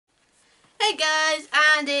Hey guys,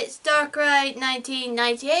 and it's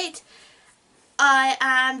Darkrai1998. I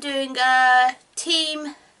am doing a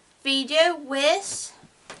team video with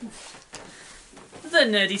the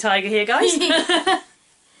Nerdy Tiger here, guys.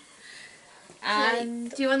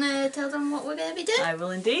 And do you want to tell them what we're going to be doing? I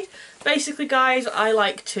will indeed. Basically, guys, I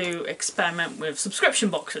like to experiment with subscription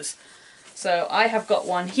boxes. So I have got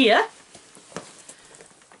one here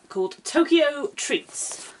called Tokyo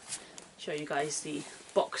Treats. Show you guys the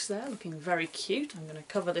box there, looking very cute. I'm going to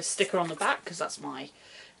cover this sticker on the back because that's my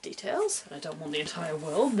details. I don't want the entire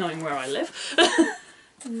world knowing where I live.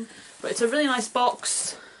 But it's a really nice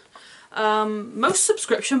box. Most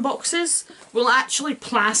subscription boxes will actually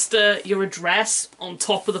plaster your address on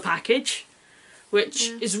top of the package, which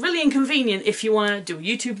is really inconvenient if you want to do a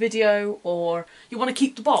YouTube video or you want to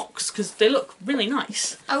keep the box because they look really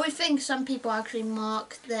nice. I would think some people actually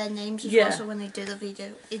mark their names as well, so when they do the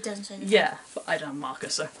video it doesn't say anything. Yeah, but I don't have a marker,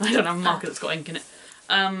 so I don't have a marker that's got ink in it.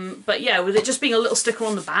 But yeah, with it just being a little sticker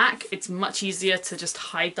on the back, it's much easier to just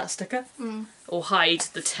hide that sticker or hide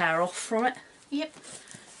the tear off from it. Yep.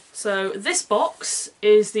 So this box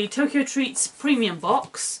is the Tokyo Treats Premium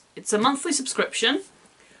Box. It's a monthly subscription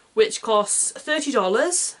which costs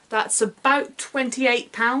 $30. That's about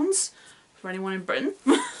 £28 for anyone in Britain.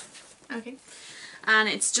 Okay. And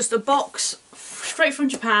it's just a box straight from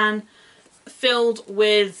Japan filled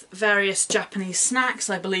with various Japanese snacks.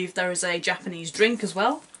 I believe there is a Japanese drink as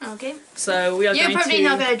well. Okay. So we are You're probably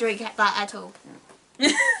not going to drink that at all.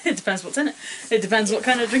 It depends what's in it. It depends what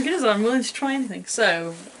kind of drink it is. I'm willing to try anything.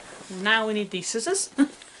 So now we need these scissors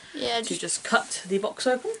to just cut the box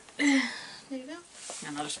open. There you go.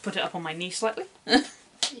 And I'll just put it up on my knee slightly. And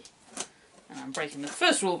I'm breaking the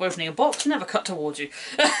first rule of opening a box: never cut towards you.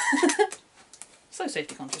 So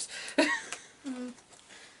safety conscious. There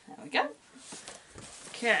we go.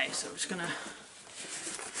 Okay, so we're just gonna...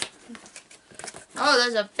 Oh,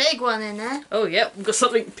 there's a big one in there. Oh, yep, we've got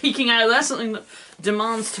something peeking out of there, something that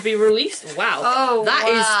demands to be released. Wow. Oh, that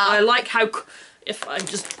is... I like how... If I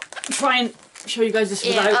just try and show you guys this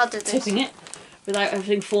without tipping it, without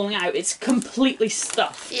everything falling out, it's completely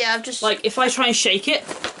stuffed. Yeah, I've just... Like, if I try and shake it,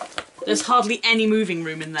 there's hardly any moving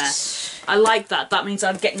room in there. I like that. That means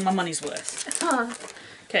I'm getting my money's worth.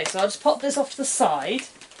 Okay, so I'll just pop this off to the side.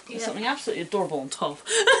 There's something absolutely adorable on top.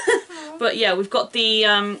 But yeah, we've got the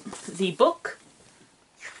book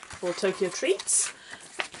for Tokyo Treats.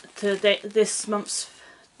 This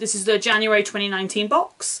is the January 2019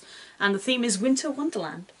 box, and the theme is Winter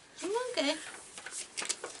Wonderland. Okay.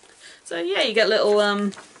 So yeah, you get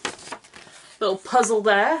little puzzle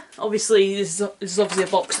there. Obviously, this is obviously a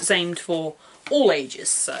box that's aimed for all ages.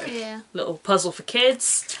 So little puzzle for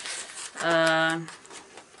kids.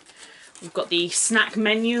 We've got the snack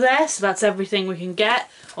menu there, so that's everything we can get.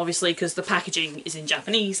 Obviously, because the packaging is in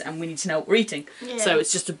Japanese and we need to know what we're eating. Yeah. So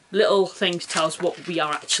it's just a little thing to tell us what we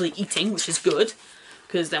are actually eating, which is good,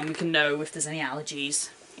 because then we can know if there's any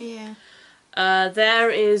allergies. Yeah.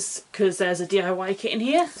 There is, because there's a DIY kit in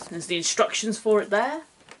here, there's the instructions for it there.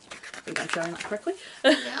 I think I'm showing that correctly.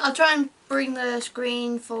 Yeah, I'll try and bring the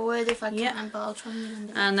screen forward if I can, but I'll try and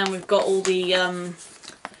remember. And then we've got all the...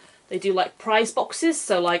 they do like prize boxes,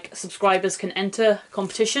 so like subscribers can enter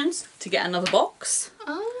competitions to get another box.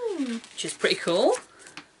 Oh. Which is pretty cool.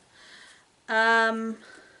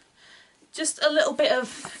 Just a little bit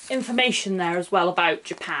of information there as well about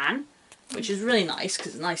Japan, which is really nice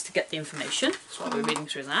because it's nice to get the information. That's why we're reading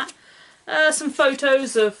through that. Some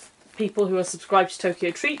photos of people who are subscribed to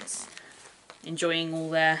Tokyo Treats, enjoying all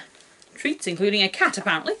their treats, including a cat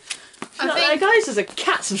apparently. Hey guys, there's a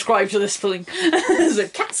cat subscribed to this thing. There's a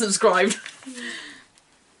cat subscribed.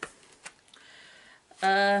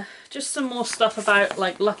 Just some more stuff about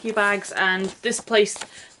like lucky bags, and this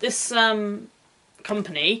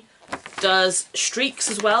company does streaks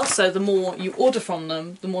as well. So the more you order from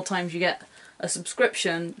them, the more times you get a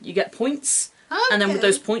subscription, you get points, and then with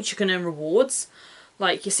those points you can earn rewards.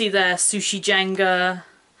 Like you see there, Sushi Jenga,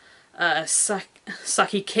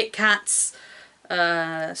 Saki Kit Kats.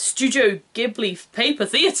 Studio Ghibli Paper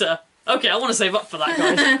Theatre. Okay, I want to save up for that,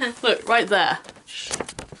 guys. Look, right there.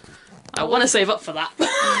 I want to save up for that.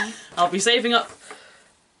 I'll be saving up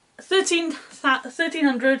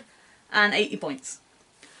 1,380 points.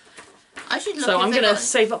 I should look. So I'm going to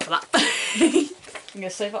save up for that. I'm going to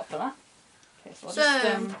save up for that. Okay, so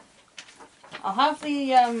I'll have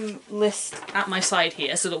the list at my side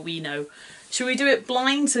here so that we know. Should we do it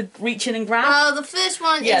blind to reach in and grab? Well, the first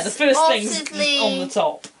one the first thing's on the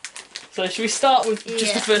top. So should we start with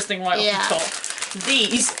just the first thing right off the top?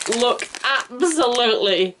 These look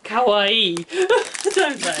absolutely kawaii,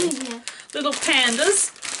 don't they? Little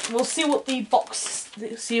pandas. We'll see what the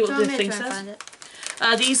see what the thing says?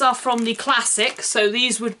 These are from the classic, so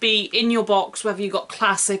these would be in your box whether you got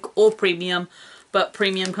classic or premium, but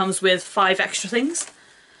premium comes with 5 extra things.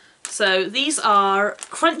 So these are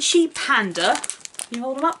Crunchy Panda. Can you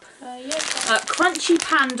hold them up? Yeah. Crunchy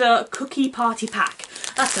Panda Cookie Party Pack.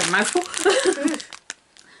 That's a mouthful.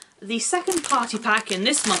 The second party pack in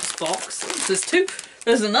this month's box. There's 2.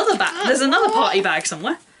 There's another bag. There's another party bag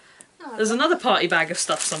somewhere. There's another party bag of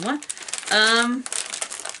stuff somewhere.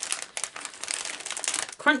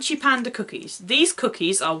 Crunchy Panda cookies. These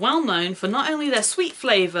cookies are well known for not only their sweet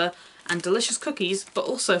flavour and delicious cookies, but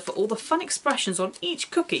also for all the fun expressions on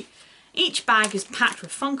each cookie. Each bag is packed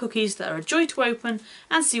with fun cookies that are a joy to open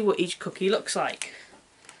and see what each cookie looks like.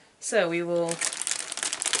 So we will...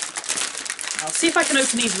 I'll see if I can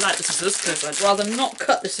open these without the scissors, because I'd rather not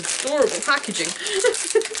cut this adorable packaging.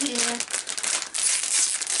 Yeah.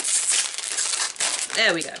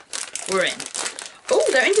 There we go. We're in. Oh,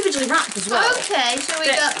 they're individually wrapped as well. Okay, so we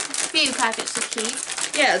got a few packets to keep.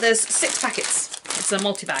 Yeah, there's 6 packets. It's a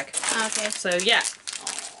multi-bag. Okay. So yeah.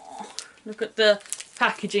 Aww. Look at the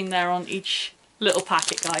packaging there on each little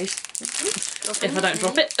packet, guys. If I don't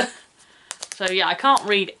drop it. So yeah, I can't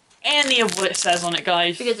read any of what it says on it,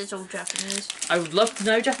 guys. Because it's all Japanese. I would love to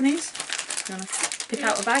know Japanese. You want to pick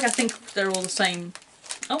out a bag? I think they're all the same.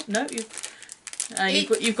 Oh no,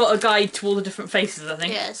 you've got a guide to all the different faces, I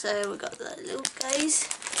think. Yeah, so we got the little guys.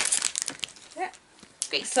 Yeah.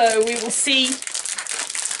 Okay, so we will see.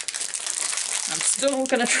 I'm still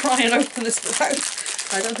going to try and open this without.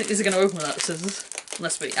 I don't think this is going to open without the scissors.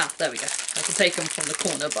 Unless we. Ah, there we go. I can take them from the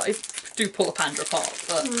corner, but I do pull a panda apart.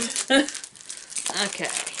 But okay.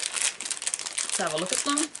 Let's have a look at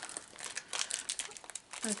them.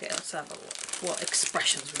 Okay, let's have a look. What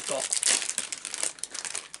expressions we've got.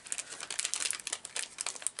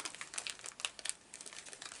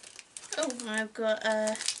 Oh, I've got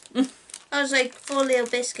I was like 4 little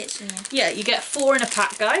biscuits in there. Yeah, you get 4 in a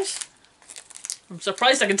pack, guys. I'm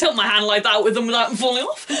surprised I can tilt my hand like that with them without them falling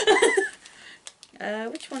off.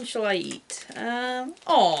 Which one shall I eat?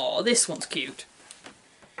 Oh, this one's cute.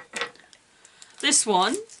 This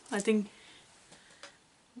one, I think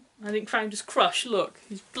Founder's Crush. Look,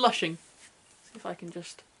 he's blushing. See if I can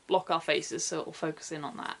just block our faces so it'll focus in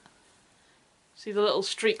on that. See the little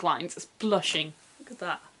streak lines? It's blushing. Look at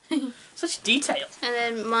that. Such detail. And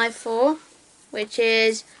then my 4, which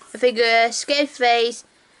is a figure, scared face,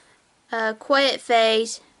 quiet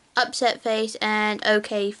face, upset face, and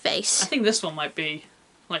okay face. I think this one might be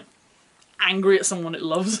like angry at someone it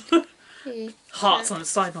loves. Hearts on its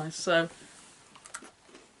sidelines. So.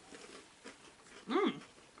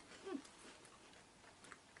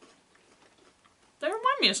 They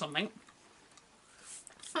remind me of something.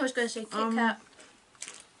 I was going to say Kit Kat.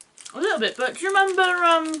 A little bit, but do you remember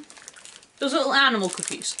those little animal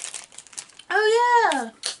cookies? Oh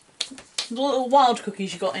yeah! The little wild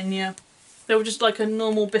cookies you got in here. They were just like a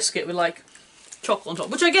normal biscuit with like chocolate on top,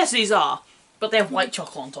 which I guess these are, but they have white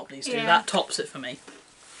chocolate on top, these do. That tops it for me.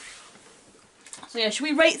 So yeah, should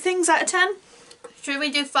we rate things out of 10? Should we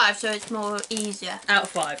do 5 so it's more easier? Out of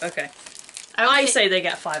 5, okay. I say they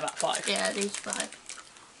get 5 out of 5. Yeah, these 5.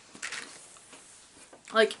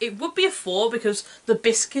 Like, it would be a 4 because the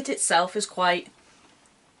biscuit itself is quite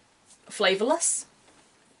flavourless.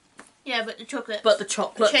 Yeah, but the chocolate. But the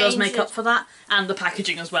chocolate does make up for that, and the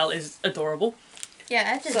packaging as well is adorable.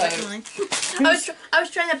 Yeah, I did like mine. I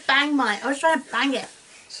was trying to bang mine. I was trying to bang it.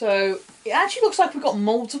 So it actually looks like we've got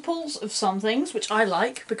multiples of some things, which I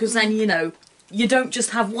like because then you know you don't just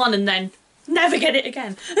have one and then never get it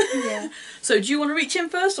again. Yeah. So do you want to reach in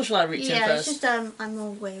first, or shall I reach in first? Yeah, it's just I'm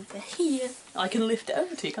all way over here. I can lift it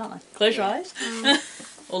over to you, can't I? Close your eyes,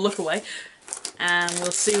 or look away. And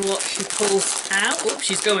we'll see what she pulls out. Oops,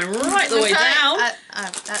 she's going right the way down.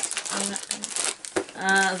 I'm not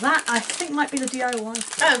gonna... That I think might be the DIY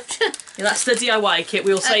kit. Oh. Yeah, that's the DIY kit.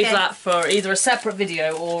 We'll save that for either a separate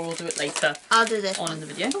video or we'll do it later. I'll do this in the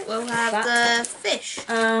video. We'll have the fish.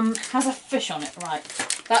 Has a fish on it, right.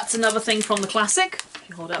 That's another thing from the classic. If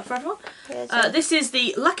you hold it up for everyone. This is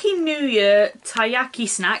the Lucky New Year Taiyaki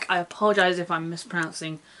snack. I apologise if I'm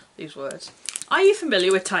mispronouncing these words. Are you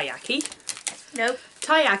familiar with taiyaki? Nope.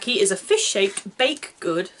 Taiyaki is a fish-shaped baked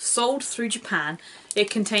good sold through Japan. It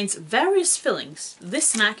contains various fillings. This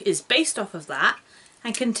snack is based off of that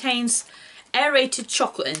and contains aerated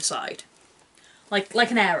chocolate inside. Like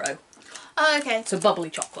an Aero. Oh, okay. It's a bubbly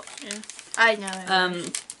chocolate. Yeah. I know.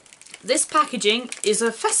 This packaging is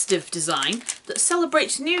a festive design that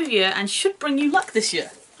celebrates New Year and should bring you luck this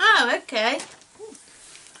year. Oh, okay.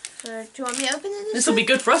 So, do you want me to open it? This will be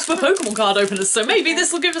good for us for Pokemon card openers, so maybe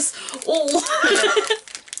this will give us all.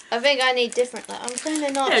 I think I need different. Like, I'm kind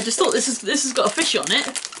of not. Yeah, I just thought this has got a fish on it.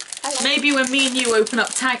 Like maybe when me and you open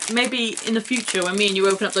up maybe in the future when me and you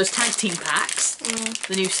open up those tag team packs,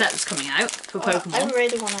 the new set that's coming out for Pokemon. I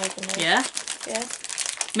really want to open it. Yeah. Yeah.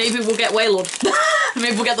 Maybe we'll get Wailord.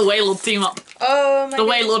 Maybe we'll get the Wailord team up. Oh my. The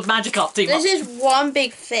Wailord Magikarp team up. This is one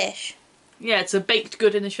big fish. Yeah, it's a baked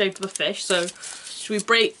good in the shape of a fish. So should we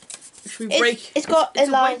break? It's got a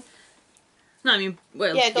line. No, I mean,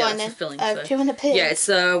 well, yeah, go on that's then. the filling. Do So. you want to peel? Yeah, it's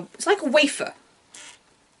like a wafer.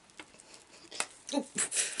 Ooh.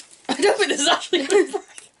 I don't think this is actually going to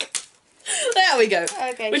break. There we go.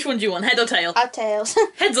 Okay. Which one do you want, head or tail? Tails.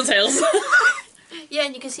 Heads or tails? Yeah,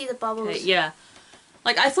 and you can see the bubbles. Okay, yeah.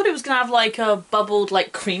 Like I thought it was gonna have like a bubbled,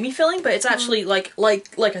 like creamy filling, but it's actually like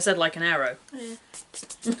I said, like an arrow. Yeah.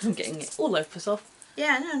 I'm getting it all over myself.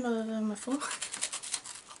 Yeah, I know on my phone.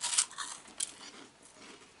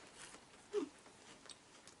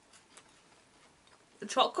 The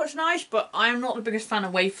chocolate's nice, but I'm not the biggest fan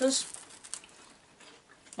of wafers.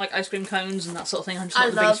 Like ice cream cones and that sort of thing. I'm just not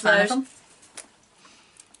the biggest fan of them.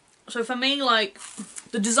 So for me, like,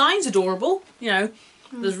 the design's adorable, you know.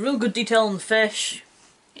 There's real good detail on the fish.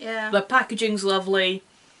 Yeah. The packaging's lovely.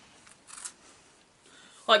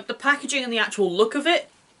 Like, the packaging and the actual look of it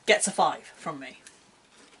gets a 5 from me.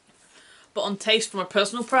 But on taste, from a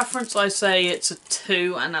personal preference, I say it's a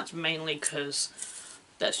 2, and that's mainly because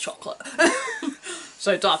there's chocolate.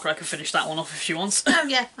 So Darkrai can finish that one off if she wants. Oh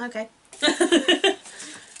yeah, okay.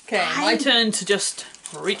 Okay, my turn to just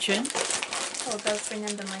reach in. I'll go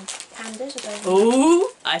remember my pandas. Ooh,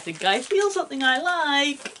 I think I feel something I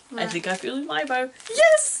like. I think I feel Umaibo.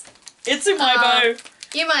 Yes! It's Umaibo!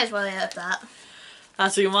 You might as well have that.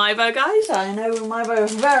 That's Umaibo, guys. I know Umaibo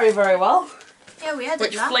very, very well. Yeah, we had it.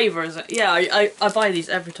 Which flavour is it? Yeah, I buy these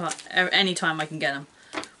every time, any time I can get them.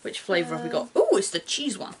 Which flavour have we got? Ooh, it's the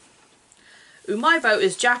cheese one. Umaibo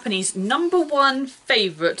is Japanese #1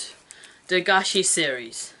 favourite Dagashi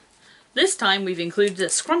series. This time we've included a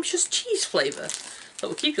scrumptious cheese flavour that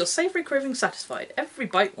will keep your savoury craving satisfied. Every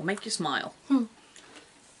bite will make you smile.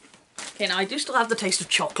 Okay, now I do still have the taste of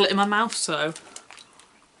chocolate in my mouth, so...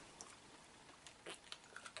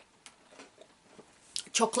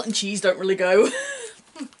 Chocolate and cheese don't really go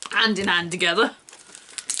hand in hand together.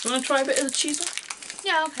 You want to try a bit of the cheese one?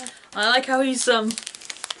 Yeah, okay. I like how he's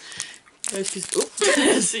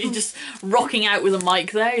just rocking out with a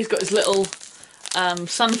mic there. He's got his little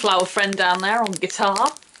sunflower friend down there on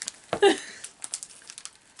guitar.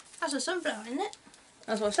 That's a sunflower, isn't it?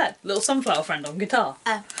 That's what I said. Little sunflower friend on guitar.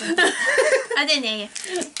 Oh. I didn't hear you.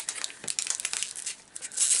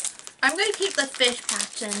 I'm going to keep the fish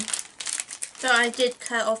pattern. So I did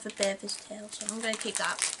cut off a bit of his tail, so I'm going to keep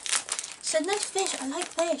that. So nice fish. I like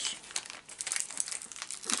fish.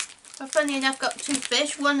 But funny enough, got 2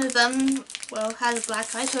 fish. One of them, well, has a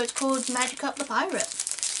black eye, so it's called Magikarp the Pirate.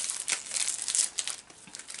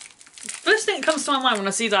 First thing that comes to my mind when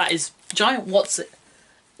I see that is giant Whatsit.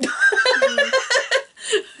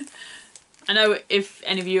 I know if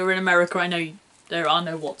any of you are in America, I know there are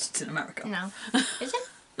no Watsits in America. No. Is it?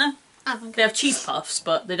 No. Oh, okay. They have cheese puffs,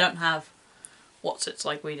 but they don't have Watsits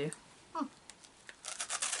like we do.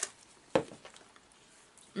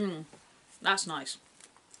 That's nice.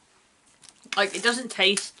 Like, it doesn't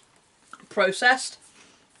taste processed.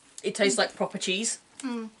 It tastes like proper cheese,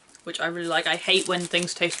 which I really like. I hate when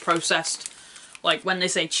things taste processed. Like, when they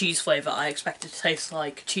say cheese flavour, I expect it to taste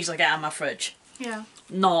like cheese I get out of my fridge. Yeah.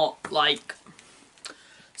 Not like,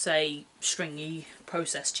 say, stringy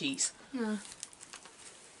processed cheese. Yeah.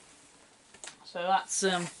 So that's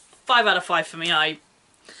 5 out of 5 for me. I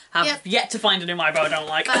have yet to find a new Umaibo I don't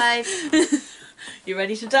like. 5. You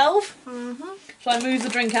ready to delve? Mm-hmm. Shall I move the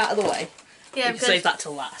drink out of the way? Yeah, we can save that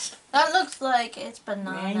till last. That looks like it's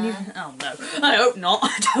banana. Oh no, I hope not.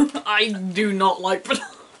 I do not like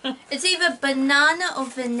banana. It's either banana or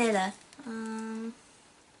vanilla. Ooh,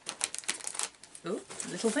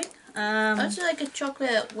 little thing. That's like a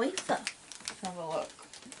chocolate wafer. Let's have a look.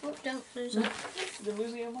 Oh, don't lose it. They're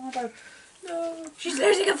losing a Umaibo. No. She's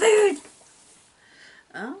losing her food!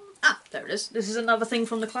 There it is. This is another thing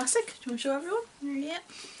from the classic. Do you want to show everyone? Yep.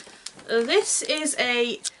 This is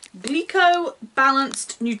a Glico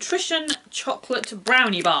Balanced Nutrition Chocolate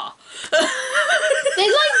Brownie Bar. They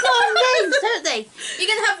like long names, don't they? You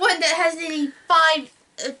can have one that has nearly 5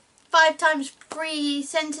 times 3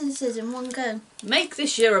 sentences in one go. Make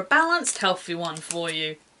this year a balanced, healthy one for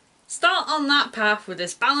you. Start on that path with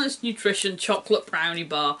this Balanced Nutrition Chocolate Brownie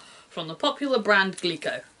Bar from the popular brand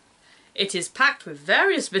Glico. It is packed with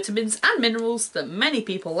various vitamins and minerals that many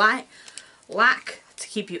people lack to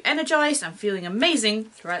keep you energised and feeling amazing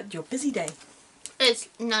throughout your busy day. It's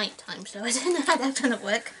night time, so I don't know how that's going to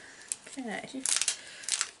work. Okay.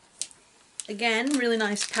 Again, really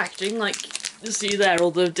nice packaging. Like you see there,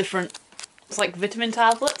 all the different. It's like vitamin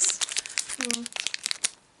tablets.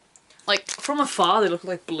 Like from afar, they look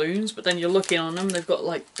like balloons, but then you're looking on them, they've got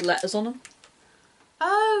like letters on them.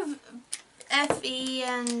 Oh, F-E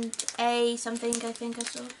and A something, I think I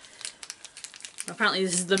saw. Apparently,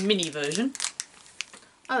 this is the mini version.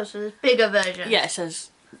 Oh, so there's bigger version. Yeah, it says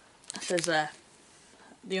there.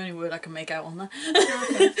 The only word I can make out on there.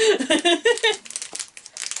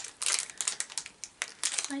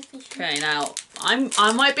 Okay. Okay, now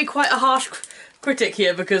I might be quite a harsh critic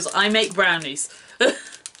here because I make brownies.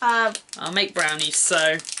 I'll make brownies,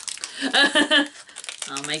 so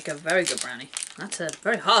I'll make a very good brownie. That's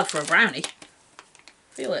very hard for a brownie.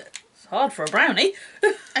 Feel it. It's hard for a brownie.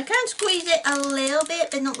 I can squeeze it a little bit,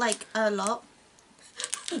 but not like a lot.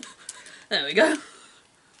 There we go.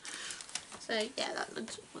 So yeah,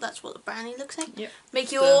 that's what the brownie looks like. Yep.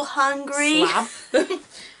 Make you all hungry. Slab.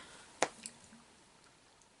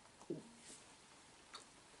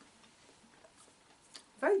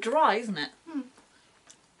 Very dry, isn't it?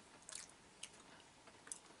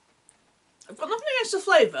 I've got nothing against the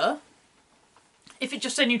flavour if it's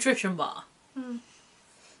just a nutrition bar.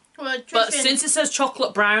 Well, But since it says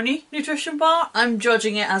chocolate brownie nutrition bar, I'm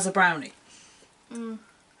judging it as a brownie.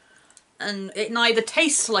 And it neither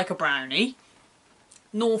tastes like a brownie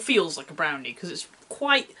nor feels like a brownie because it's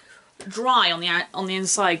quite dry on the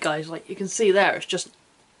inside, guys. Like you can see there, it's just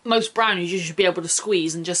most brownies you should be able to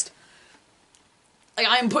squeeze and just. Like,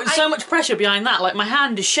 I'm putting so much pressure behind that. Like my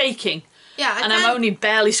hand is shaking. Yeah, and I'm only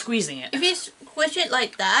barely squeezing it. If you squish it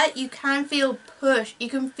like that, you can feel push. You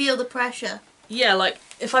can feel the pressure. Yeah, like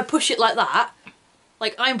if I push it like that,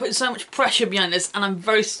 like I'm putting so much pressure behind this, and I'm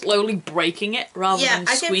very slowly breaking it rather than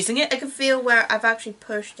squeezing it. I can feel where I've actually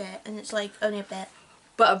pushed it, and it's like only a bit.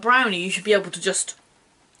 But a brownie, you should be able to just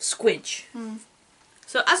squidge.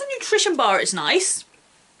 So as a nutrition bar, it's nice.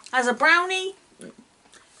 As a brownie,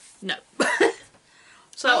 no.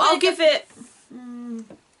 So I'll give it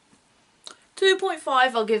 2.5.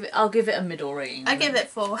 I'll give it a middle rating. I give it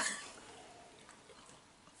 4.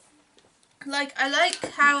 Like I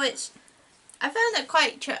like how it's. I found it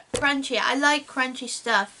quite crunchy. I like crunchy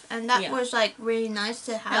stuff, and that was like really nice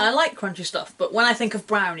to have. Yeah, I like crunchy stuff, but when I think of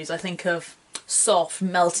brownies, I think of soft,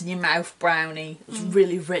 melt in your mouth brownie. It's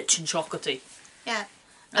really rich and chocolatey. Yeah.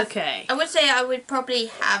 Okay. I would say I would probably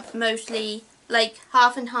have mostly like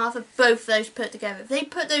half and half of both those put together. If they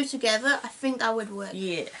put those together, I think that would work.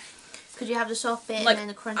 Yeah. Because you have the soft bit Like, and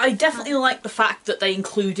then the crunchy. I definitely like the fact that they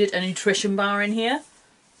included a nutrition bar in here.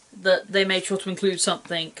 That they made sure to include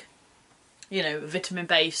something, you know, vitamin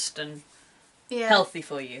based and healthy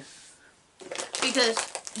for you. Because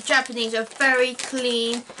Japanese are very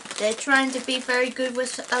clean. They're trying to be very good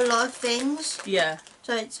with a lot of things. Yeah.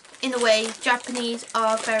 So it's, in a way, Japanese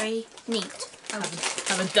are very neat.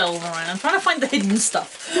 Have a delve around. I'm trying to find the hidden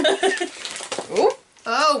stuff.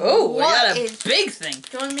 Oh, we got a big thing. Do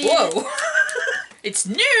you want me Whoa! It's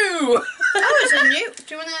new! Oh, it's a new.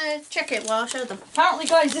 Do you want to check it while I show them? Apparently,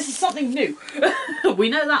 guys, this is something new. We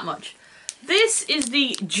know that much. This is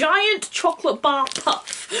the giant chocolate bar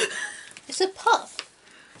puff. It's a puff.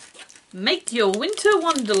 Make your winter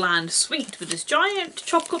wonderland sweet with this giant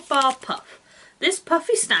chocolate bar puff. This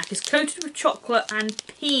puffy snack is coated with chocolate and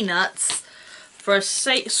peanuts for a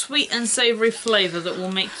sweet and savoury flavour that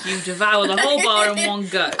will make you devour the whole bar in one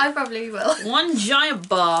go. I probably will. One giant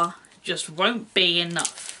bar just won't be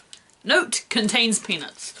enough. Note, contains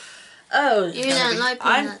peanuts. Oh, You don't like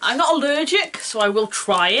peanuts. I'm not allergic, so I will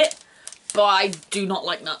try it, but I do not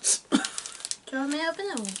like nuts. Do you want me to open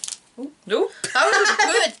it? No. Oh,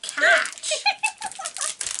 good catch.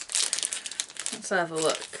 Let's have a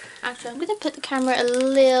look. Actually, I'm going to put the camera a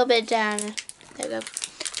little bit down. There we go.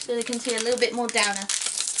 So they can see a little bit more downer.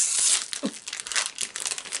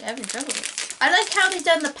 They're having trouble with it. I like how they've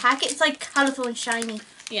done the packet. It's like colourful and shiny.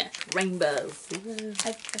 Yeah, rainbow.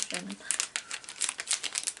 I've shown them.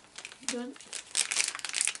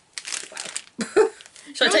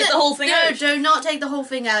 Should I take the whole thing out? No, do not take the whole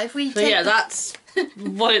thing out. If we So yeah, that's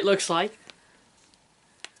what it looks like.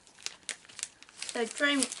 So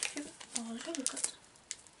try and... Oh,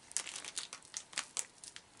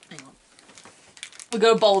 Hang on. We've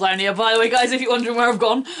got a bowl down here, by the way, guys, if you're wondering where I've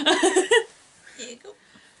gone. Here you go.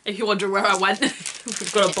 If you're wondering where I went,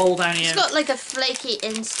 we've got a bowl down here. It's got like a flaky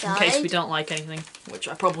inside. In case we don't like anything, which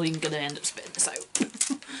I probably am going to end up spitting this out.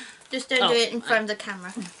 Just don't do it in front of the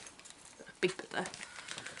camera. Big bit there.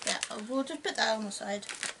 Yeah, we'll just put that on the side.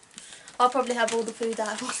 I'll probably have all the food that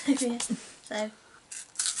I want over here. So.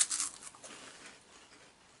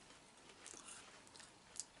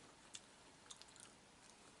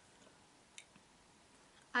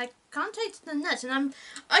 I can't taste the nuts, and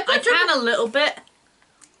I can a little bit,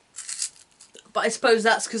 but I suppose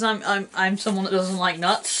that's because I'm someone that doesn't like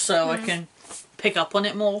nuts, so I can pick up on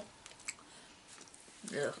it more.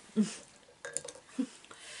 Ugh.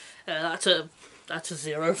 That's a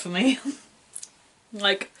 0 for me.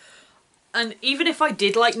 Like, and even if I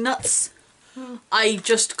did like nuts, I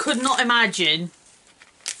just could not imagine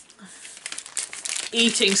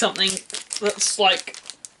eating something that's like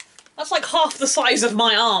half the size of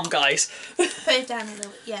my arm, guys. Put it down a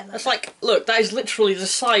little. Yeah. That's like, look, that is literally the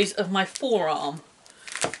size of my forearm.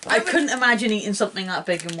 I couldn't imagine eating something that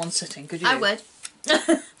big in one sitting, could you? I would.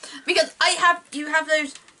 Because you have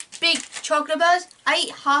those big chocolate bars. I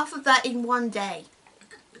ate half of that in one day.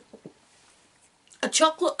 A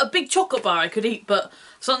big chocolate bar I could eat, but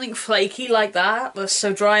something flaky like that, that's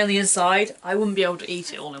so dry on the inside, I wouldn't be able to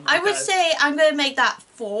eat it all in one go. I would say I'm going to make that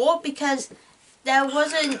 4 because there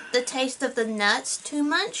wasn't the taste of the nuts too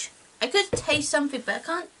much. I could taste something, but I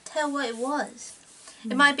can't tell what it was.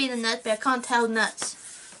 It might be the nuts, but I can't tell nuts.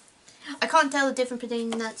 I can't tell the difference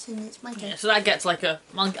between nuts and it's my taste. Yeah, so that gets like a...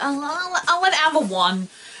 I'll let it have a 1,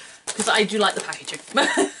 because I do like the packaging.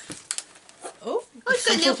 Oh, it's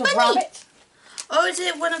got a little bunny. Rabbit. Oh, is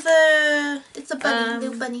it one of the... It's a bunny,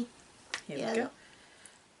 little bunny. Here we go.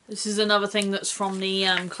 This is another thing that's from the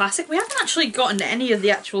classic. We haven't actually gotten any of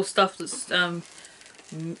the actual stuff that's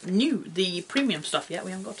new, the premium stuff yet.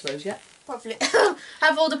 We haven't got to those yet. Probably.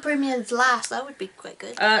 Have all the premiums last. That would be quite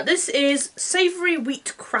good. This is savoury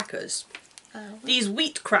wheat crackers. These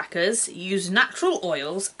wheat crackers use natural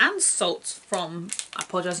oils and salts from, I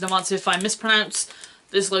apologise in advance if I mispronounce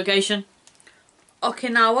this location,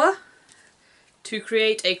 Okinawa, to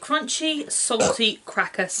create a crunchy, salty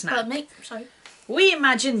cracker snack. Sorry. We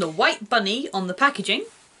imagine the white bunny on the packaging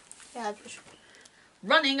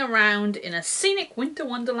running around in a scenic winter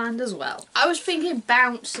wonderland as well. I was thinking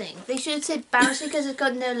bouncing. They should have said bouncing because it's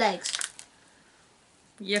got no legs.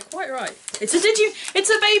 You're quite right. It's a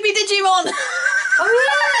baby Digimon! Oh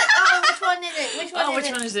yeah! Oh, which one is it? Which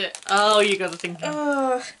one is it? Oh, you got the thinking.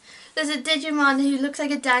 Oh, there's a Digimon who looks like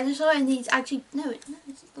a dinosaur and he's actually... No,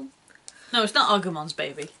 it's not Agumon's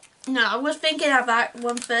baby. No, I was thinking of that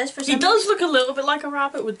one first. He does look a little bit like a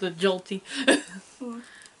rabbit with the jolty. So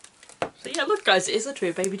yeah, look guys, it is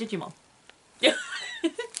literally a baby Digimon. Yeah.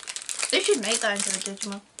 They should make that into a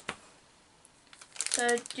Digimon. So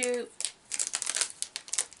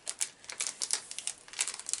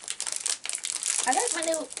I like my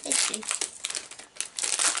little fishy.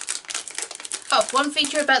 Oh, one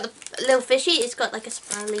feature about the little fishy, it's got like a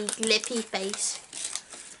smiley, lippy face.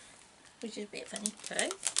 Which is a bit funny. Okay.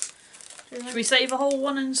 Should we save a whole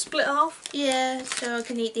one and split half? Yeah, so I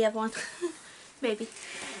can eat the other one. Maybe.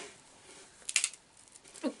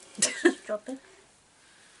 Just drop it.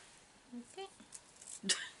 Okay.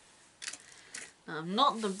 I'm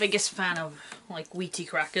not the biggest fan of like wheaty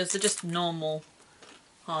crackers. They're just normal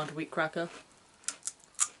hard wheat cracker.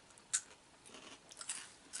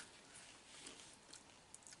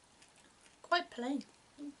 Quite plain.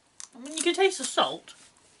 I mean, you can taste the salt.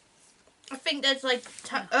 I think there's like...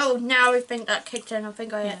 oh, now I think that kicked in. I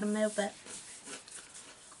think I ate the middle bit.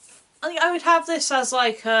 I think I would have this as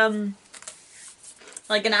like an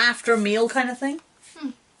after meal kind of thing.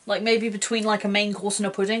 Like maybe between like a main course and a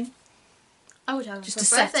pudding. I would have it just for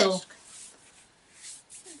to breakfast. settle.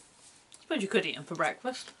 I suppose you could eat them for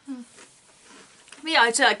breakfast. But yeah,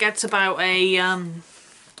 I'd say that gets about a...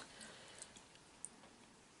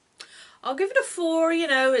 I'll give it a 4, you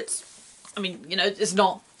know, it's... I mean, you know, it's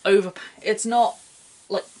not it's not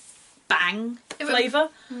like bang flavour,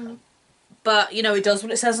 but you know it does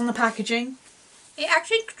what it says on the packaging. It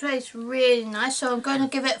actually tastes really nice, so I'm going to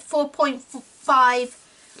give it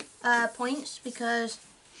 4.5 points because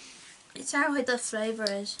it's how the flavour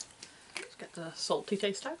is. Let's get the salty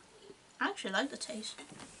taste out. I actually like the taste.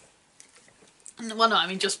 Well, no, I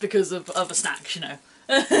mean just because of other snacks, you know.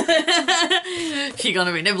 You're going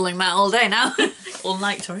to be nibbling that all day now. All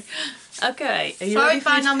night, sorry. Okay. Are you sorry, ready for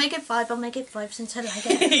fine, I'll make it 5. I'll make it 5 since I like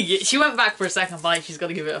it. She went back for a second bite. She's got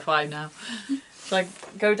to give it a 5 now. Shall I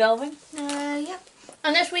go delving? Yeah.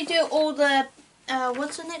 Unless we do all the...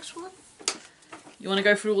 what's the next one? You want to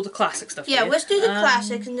go through all the classic stuff? Yeah, here? let's do the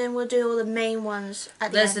classics and then we'll do all the main ones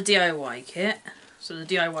at the end. There's the DIY kit. So the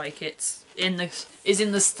DIY kit's in the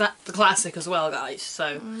classic as well, guys.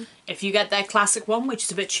 So if you get their classic one, which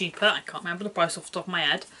is a bit cheaper, I can't remember the price off the top of my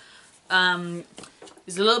head,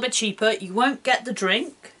 it's a little bit cheaper. You won't get the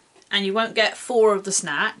drink and you won't get 4 of the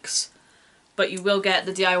snacks, but you will get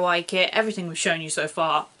the DIY kit, everything we've shown you so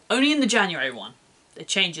far, only in the January one. It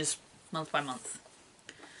changes month by month.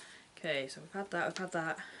 Okay, so we've had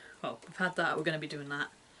that, well, we've had that, we're going to be doing that.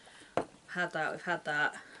 had that, we've had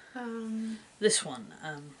that. This one,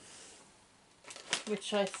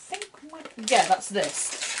 which I think might... Yeah, that's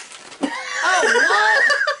this. Oh, what?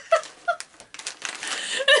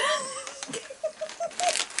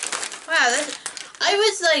 Wow, I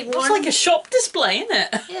was like... It's like a shop display, isn't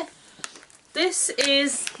it? Yeah. This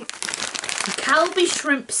is Calbee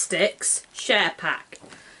Shrimp Sticks Share Pack.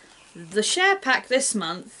 The Share Pack this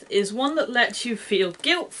month is one that lets you feel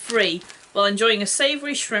guilt-free while enjoying a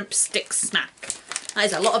savoury shrimp stick snack. That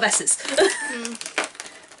is a lot of S's.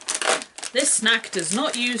 This snack does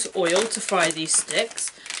not use oil to fry these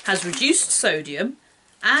sticks, has reduced sodium,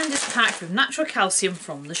 and is packed with natural calcium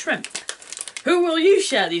from the shrimp. Who will you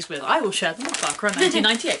share these with? I will share them with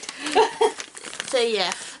Darkrai1998. So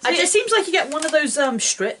yeah. It seems like you get one of those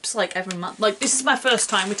strips like every month. Like, this is my first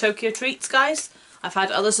time with Tokyo Treats, guys. I've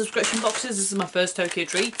had other subscription boxes. This is my first Tokyo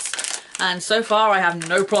Treats. And so far I have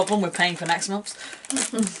no problem with paying for next month's.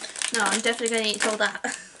 No, I'm definitely going to eat all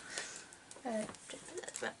that.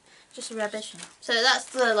 Just rubbish. So that's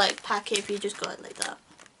the like packet if you just got it like that.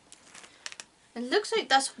 It looks like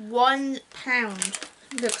that's £1.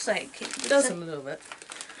 Looks like it does a little bit.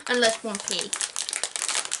 Unless 1p.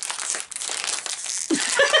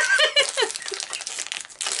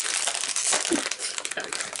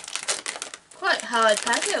 Quite hard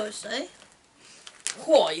packet, I would say.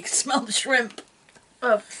 Oh, you can smell the shrimp.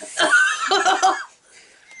 Oh.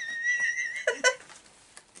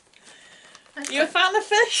 You a fan of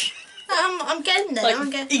fish? I'm getting there. Like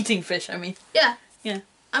I'm eating fish, I mean. Yeah. Yeah.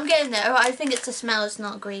 I'm getting there. I think it's the smell. It's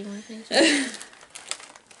not green with me. So.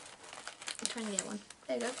 I'm trying to get one.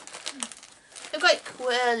 There you go. They're quite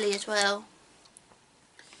quirly as well.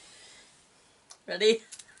 Ready?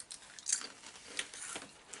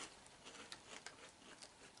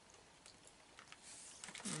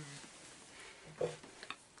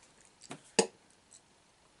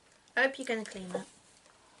 I hope you're going to clean that.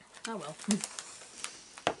 Oh well.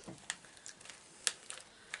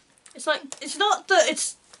 It's like, it's not that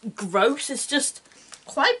it's gross, it's just...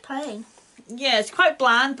 Quite plain. Yeah, it's quite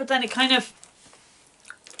bland, but then it kind of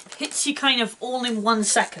hits you kind of all in 1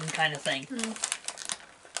 second kind of thing.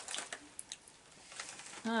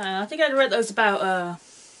 I think I'd read those about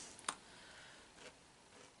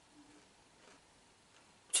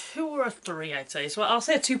 2 or a 3, I'd say. So I'll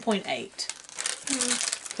say a 2.8.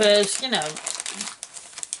 Because, you know,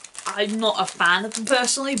 I'm not a fan of them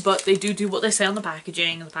personally, but they do what they say on the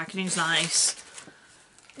packaging, and the packaging's nice.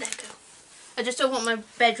 There you go. I just don't want my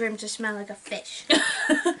bedroom to smell like a fish.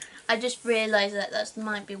 I just realised that that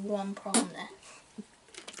might be one problem there.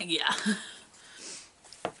 Yeah.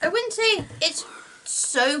 I wouldn't say it's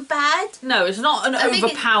so bad. No, it's not an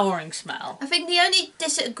overpowering smell. I think the only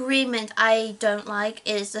disagreement I don't like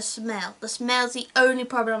is the smell. The smell's the only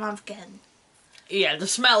problem I'm getting. Yeah, the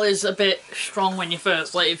smell is a bit strong when you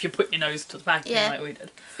first, like, if you put your nose to the packaging like we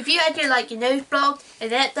did. If you had your nose blocked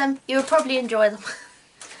and ate them, you would probably enjoy them.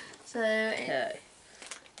 So... Okay.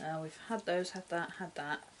 We've had those, had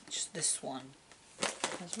that. Just this one.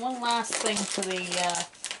 There's one last thing for the,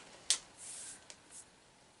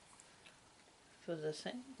 for the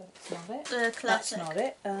thing. That's not it. The classic. That's not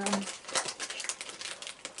it.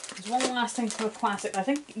 There's one last thing for the classic. I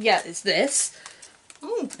think, yeah, it's this.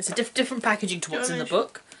 Ooh. It's a different packaging to what's in the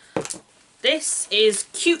book. This is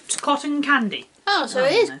cute cotton candy. Oh, so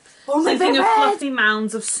it is. Oh, thinking of fluffy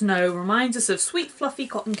mounds of snow reminds us of sweet fluffy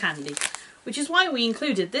cotton candy, which is why we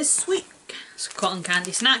included this sweet cotton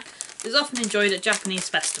candy snack that is often enjoyed at Japanese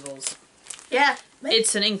festivals. Yeah.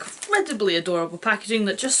 It's an incredibly adorable packaging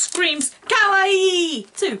that just screams kawaii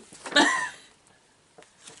too.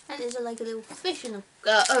 And there's like a little fish in the...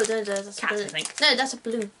 oh, that's Cat, a balloon. I think. No, that's a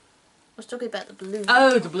balloon. I was talking about the balloon.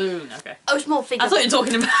 Oh, the balloon, okay. Oh, small figure. I thought you were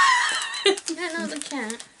talking about... No, the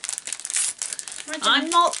cat. I'm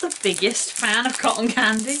not the biggest fan of cotton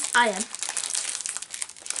candy. I am.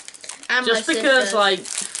 And just because, like,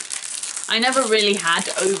 I never really had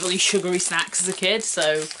overly sugary snacks as a kid,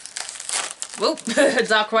 so... Well,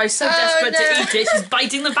 Darkrai's so desperate to eat it, she's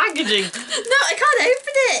biting the packaging. No, I can't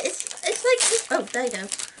open it. It's like... Oh, there you go.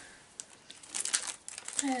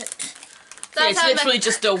 It's literally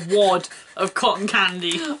just a wad of cotton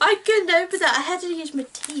candy. I couldn't open that. I had to use my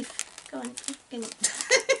teeth. Go on.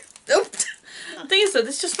 Nope. The thing is though,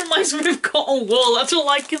 this just reminds me of cotton wool. That's all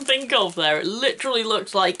I can think of there. It literally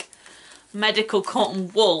looks like medical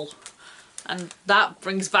cotton wool. And that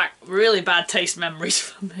brings back really bad taste memories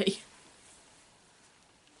for me.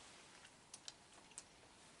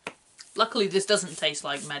 Luckily this doesn't taste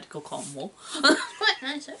like medical cotton wool. Quite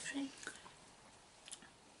nice actually.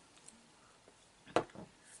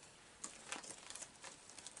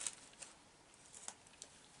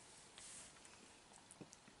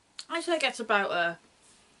 I say it gets about a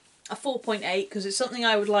 4.8 because it's something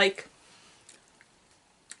I would like.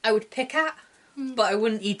 I would pick at, but I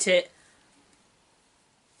wouldn't eat it.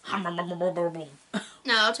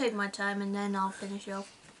 No, I'll take my time and then I'll finish it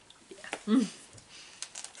off. Yeah.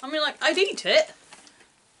 I mean, like, I'd eat it.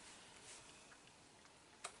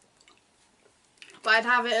 But I'd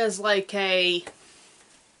have it as like a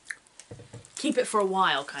keep it for a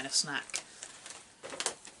while kind of snack.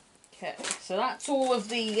 Okay, so that's all of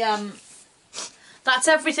the, that's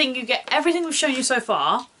everything you get, everything we've shown you so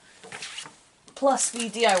far, plus the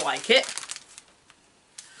DIY kit,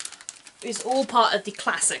 is all part of the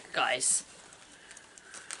classic, guys.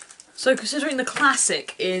 So considering the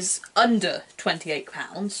classic is under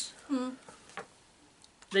 £28,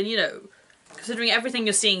 then, you know, considering everything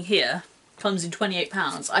you're seeing here comes in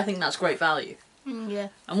 £28, I think that's great value. Yeah.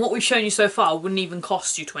 And what we've shown you so far wouldn't even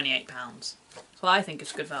cost you £28. So I think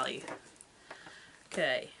it's good value.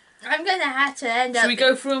 Okay. I'm gonna have to end up. Should we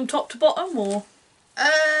go through them top to bottom, or?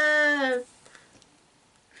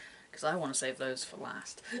 Because I want to save those for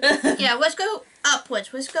last. Yeah, let's go upwards.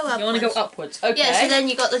 Let's go upwards. You want to go upwards? Okay. Yeah, so then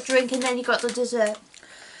you got the drink and then you got the dessert.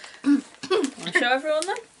 Want to show everyone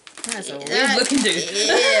them? That's a weird looking dude.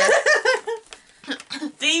 Yeah.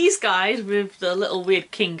 These guys with the little weird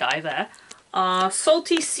king guy there are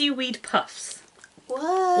salty seaweed puffs.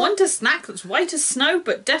 What? Want a snack that's white as snow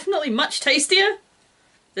but definitely much tastier?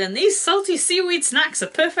 Then these salty seaweed snacks are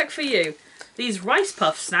perfect for you. These rice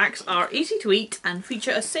puff snacks are easy to eat and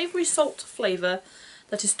feature a savoury salt flavour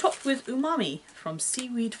that is topped with umami from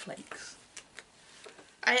seaweed flakes.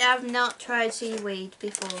 I have not tried seaweed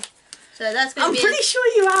before, so that's gonna I'm be. pretty sure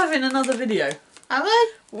you have in another video. Have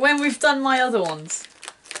I? When we've done my other ones.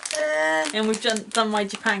 And we've done my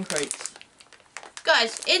Japan crates.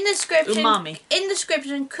 Guys, in the description. Umami. In the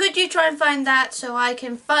description, could you try and find that so I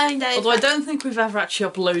can find out? Although I don't think we've ever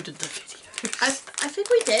actually uploaded the video. I think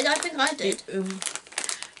we did. I think I did.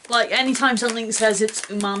 Like, anytime something says it's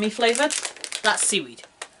umami flavoured, that's seaweed.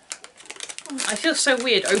 I feel so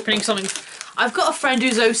weird opening something. I've got a friend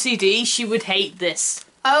who's OCD, she would hate this.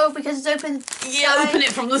 Oh, because it's open. Yeah, open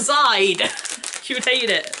it from the side. She would hate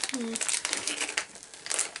it.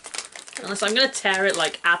 Unless I'm going to tear it,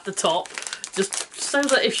 like, at the top. Just so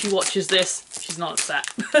that if she watches this, she's not upset.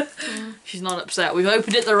 She's not upset. We've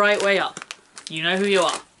opened it the right way up. You know who you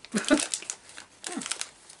are.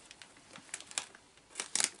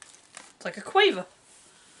 It's like a quaver.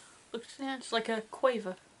 Looks, yeah, it's like a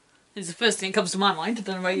quaver. It's the first thing that comes to my mind. I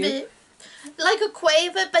don't know about you. Like a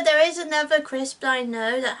quaver, but there is another crisp I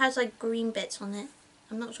know that has like green bits on it.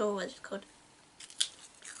 I'm not sure what it's called.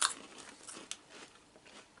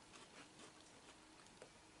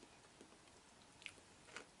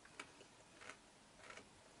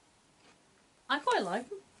 I quite like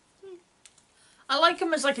them. I like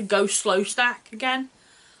them as like a go slow stack again.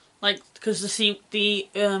 Like, because the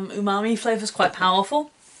umami flavour is quite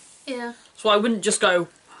powerful. Yeah. So I wouldn't just go,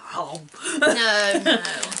 oh. No.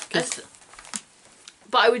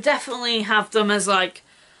 But I would definitely have them as like,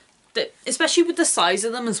 especially with the size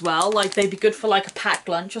of them as well, like they'd be good for like a packed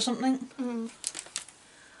lunch or something.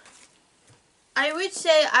 I would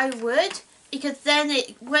say I would, because then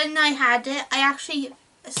when I had it, I actually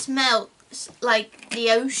smelled like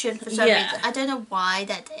the ocean for some reason. I don't know why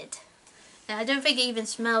that did. And I don't think it even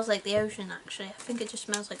smells like the ocean actually. I think it just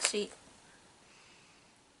smells like sea.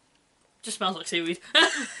 Just smells like seaweed.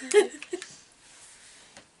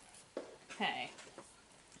 Okay.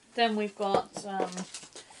 Then we've got,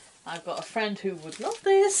 I've got a friend who would love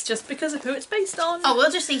this just because of who it's based on. Oh,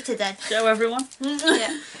 we'll just eat it then. Show everyone.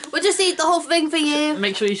 Yeah. We'll just eat the whole thing for you.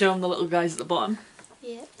 Make sure you show them the little guys at the bottom.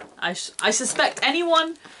 Yeah. I suspect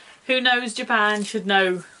anyone who knows Japan should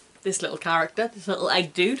know this little character, this little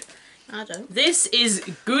egg dude. I don't. This is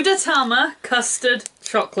Gudetama Custard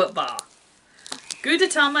Chocolate Bar.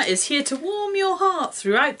 Gudetama is here to warm your heart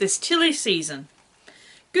throughout this chilly season.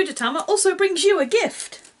 Gudetama also brings you a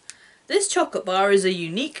gift. This chocolate bar is a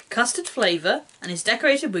unique custard flavour and is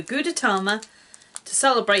decorated with Gudetama to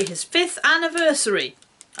celebrate his 5th anniversary.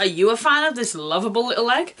 Are you a fan of this lovable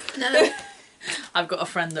little egg? No. I've got a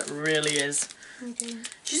friend that really is. Okay.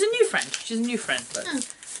 She's a new friend. She's a new friend. But...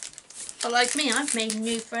 But like me, I've made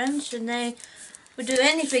new friends and they would do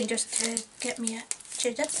anything just to get me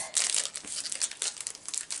cheered up.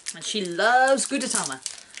 And she loves Gudetama.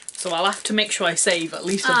 So I'll have to make sure I save at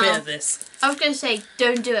least a bit of this. I was going to say,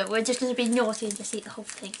 don't do it. We're just going to be naughty and just eat the whole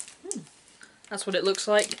thing. That's what it looks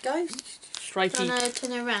like, guys. Stripy. I'm going to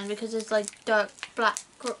turn it around because it's like dark black.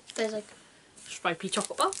 There's like... Stripy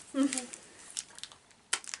chocolate bar.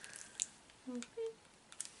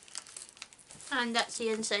 And that's the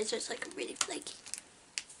inside, so it's like really flaky.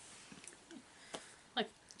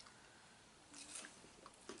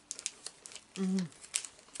 10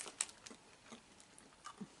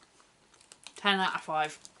 out of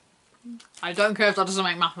 5. I don't care if that doesn't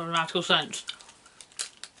make mathematical sense.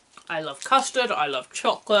 I love custard, I love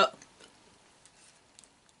chocolate.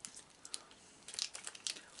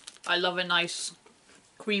 I love a nice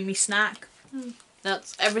creamy snack.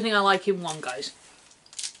 That's everything I like in one, guys.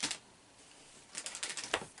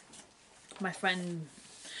 My friend,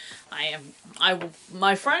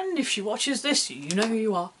 my friend, if she watches this, you know who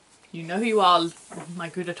you are. You know who you are, my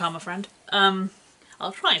Gudetama friend.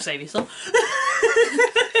 I'll try and save you some.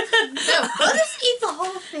 No, I'll just eat the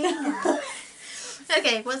whole thing now.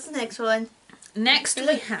 Okay, what's the next one? Next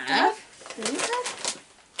we have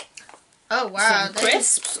oh wow, some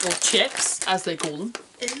crisps or chips, as they call them.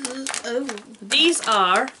 Oh. These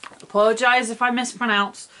are, apologise if I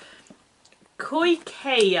mispronounce,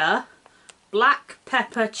 Koikea black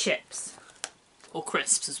pepper chips, or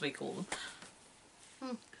crisps as we call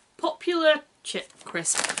them. Popular chip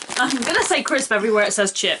crisp. I'm gonna say crisp everywhere it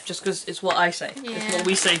says chip, just because it's what I say. Yeah. It's what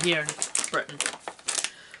we say here in Britain.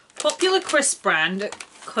 Popular crisp brand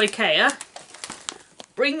Koikea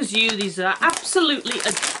brings you these absolutely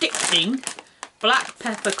addicting black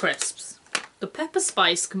pepper crisps. The pepper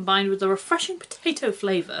spice combined with the refreshing potato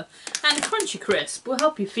flavour and crunchy crisp will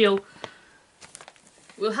help you feel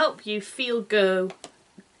go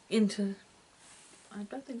into. I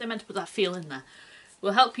don't think they meant to put that feel in there.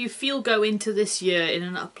 Will help you go into this year in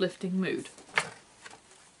an uplifting mood.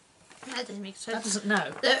 That doesn't make sense. That doesn't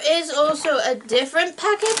know. There is also a different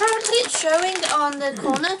packet apparently. It's showing on the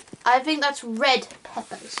corner. I think that's red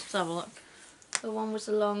peppers. Let's have a look. The one with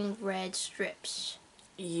the long red strips.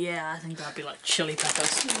 Yeah, I think that'd be like chili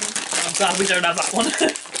peppers. I'm glad we don't have that one. I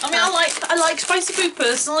mean, I like spicy food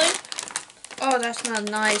personally. Oh, that smells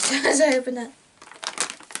nice as I open it.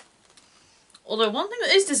 Although one thing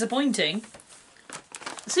that is disappointing,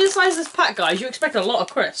 see the size of this pack, guys, you expect a lot of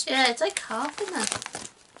crisps. Yeah, it's like half in there.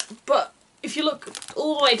 But if you look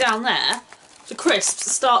all the way down there, the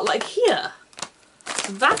crisps start like here.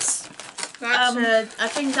 That's I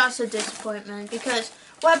think that's a disappointment, because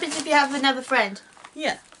what happens if you have another friend?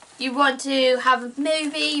 yeah. You want to have a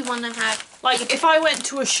movie, you want to have... Like, if I went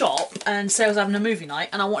to a shop and say I was having a movie night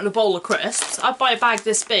and I wanted a bowl of crisps, I'd buy a bag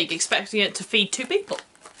this big expecting it to feed 2 people.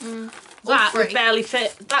 That would barely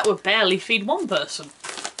fit. That would barely feed 1 person.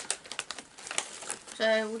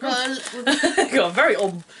 So we've got Got a very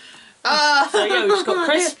So yeah, we've just got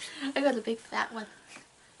crisps. I got a big fat one.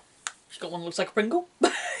 Just got one that looks like a Pringle.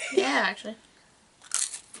 Yeah, actually.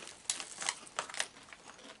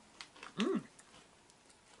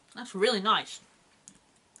 That's really nice.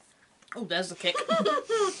 Oh, there's the kick.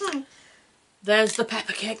 There's the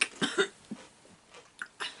pepper kick.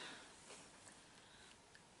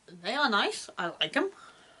 They are nice. I like them.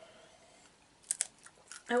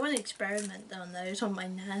 I want to experiment on those on my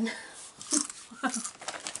nan.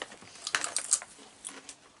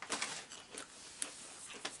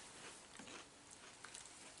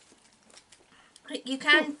 You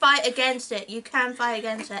can fight against it. You can fight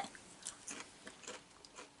against it.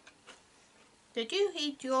 Did you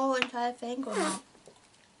eat your entire thing or not?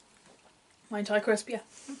 My entire crisp, yeah.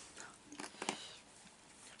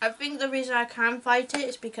 I think the reason I can fight it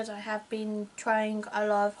is because I have been trying a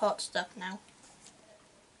lot of hot stuff now.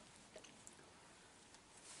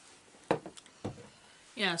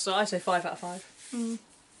 Yeah, so I say 5 out of 5. Mm.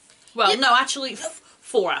 Well, no, actually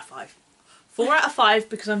 4 out of 5. 4 out of 5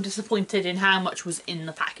 because I'm disappointed in how much was in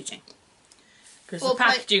the packaging. Because the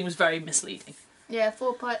packaging was very misleading. Yeah,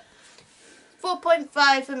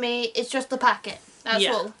 4.5 for me. It's just the packet. That's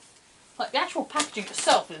all. Like the actual packaging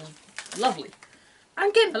itself is lovely.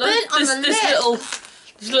 I'm getting burnt on the lip.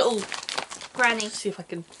 This little Granny. Let's see if I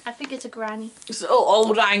can. I think it's a granny. This little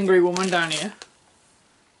old angry woman down here.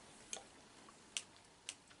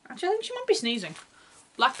 Actually, I think she might be sneezing.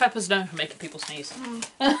 Black pepper's known for making people sneeze.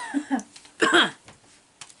 Gonna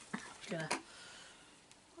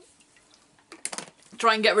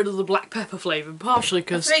try and get rid of the black pepper flavour, partially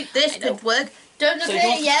because I think this could work. Don't look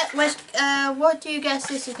at it yet. What do you guess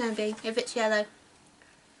this is going to be if it's yellow?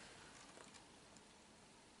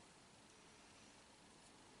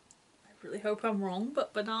 I really hope I'm wrong,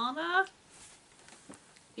 but banana.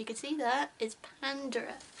 You can see that. It's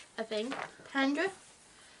Pandora, I think. Pandora?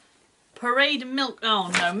 Parade milk. Oh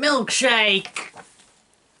no, milkshake!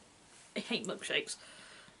 I hate milkshakes.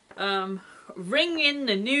 Ring in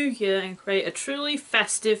the new year and create a truly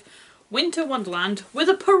festive winter wonderland with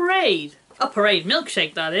a parade. A parade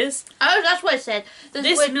milkshake, that is. Oh, that's what it said.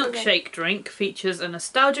 This milkshake drink features a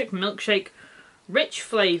nostalgic milkshake, rich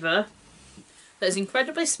flavour that is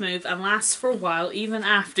incredibly smooth and lasts for a while even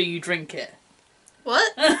after you drink it.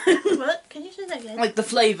 What? What? Can you say that again? Like the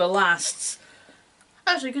flavour lasts.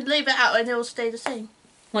 Oh, so you could leave it out and it will stay the same.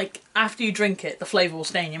 Like after you drink it, the flavour will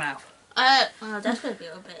stay in your mouth. Oh, that's going to be a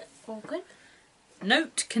little bit awkward.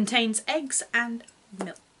 Note contains eggs and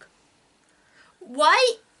milk.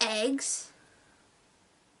 White eggs?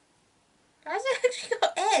 Has it actually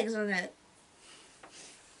got eggs on it?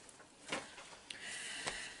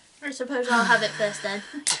 I suppose I'll have it first then.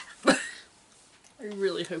 I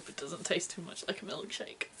really hope it doesn't taste too much like a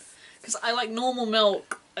milkshake. Because I like normal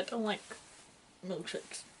milk. I don't like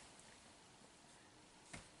milkshakes.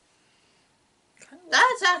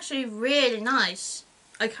 That's actually really nice.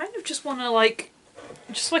 I kind of just want to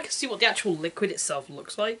just so I can see what the actual liquid itself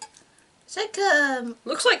looks like. It's like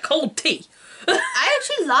Looks like cold tea. I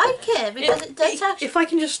actually like it because it does actually. If I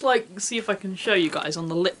can just see if I can show you guys on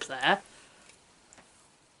the lip there.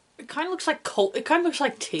 It kind of looks like it kind of looks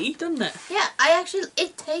like tea, doesn't it? Yeah,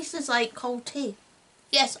 it tastes like cold tea.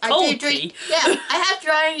 Yes, I Cold do drink. tea? Yeah, I have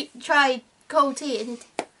tried cold tea and it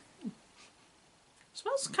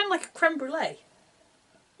Smells kind of like a creme brulee.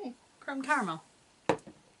 Creme caramel.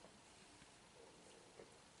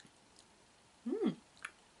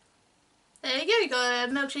 there you go. You got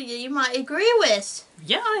a milkshake that you might agree with.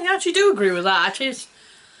 Yeah, I actually do agree with that. Actually, it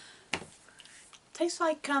tastes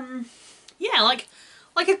like yeah, like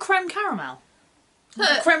a creme caramel.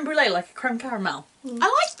 Like a creme brulee, like a creme caramel. I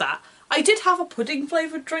like that. I did have a pudding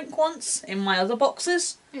flavoured drink once in my other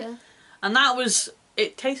boxes. Yeah. And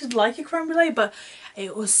it tasted like a creme brulee, but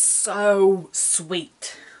it was so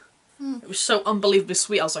sweet. It was so unbelievably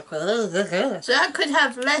sweet. I was like, ugh. So that could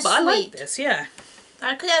have less But I like sweet. this, yeah.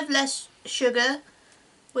 That could have less sugar.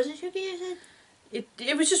 Was it sugar you said?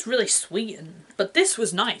 It was just really sweet, but this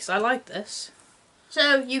was nice. I like this.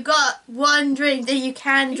 So you got one drink that you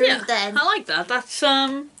can drink then. I like that. That's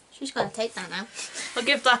She's got to take that now. I'll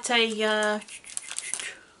give that a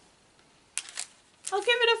I'll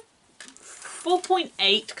give it a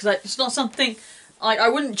 4.8 because it's not something I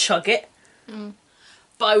wouldn't chug it,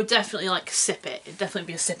 but I would definitely sip it. It'd definitely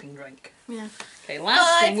be a sipping drink. Yeah. Okay,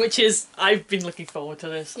 last thing, which is I've been looking forward to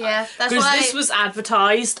this. Yeah, that's because why this was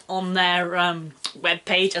advertised on their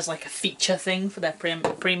webpage as like a feature thing for their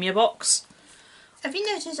Premier box. Have you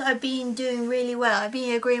noticed I've been doing really well? I've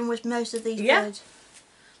been agreeing with most of these words.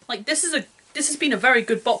 Like this has been a very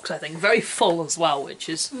good box, I think. Very full as well, which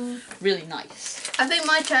is really nice. I think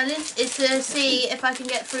my challenge is to see if I can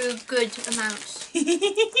get through good amounts.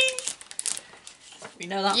 We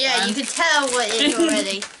know that. Yeah, plan. you can tell what it is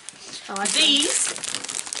already. These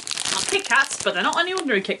are Kit Kats, but they're not any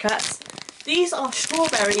ordinary Kit Kats. These are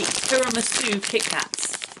strawberry tiramisu Kit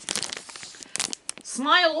Kats.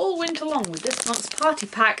 Smile all winter long with this month's party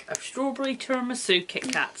pack of strawberry tiramisu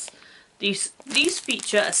Kit Kats. These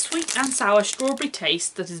feature a sweet and sour strawberry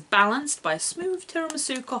taste that is balanced by a smooth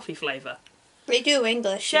tiramisu coffee flavour. We do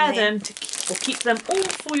English. Share them or keep them all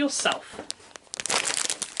for yourself.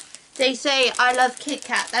 They say I love Kit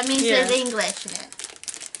Kat. That means there's English in it.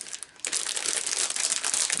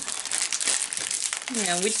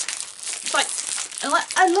 Yeah,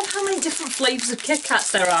 I love how many different flavours of Kit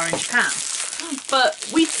Kats there are in Japan. But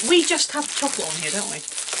we just have chocolate on here, don't we?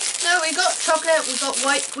 No, we got chocolate.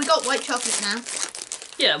 We got white chocolate now.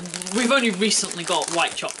 Yeah, we've only recently got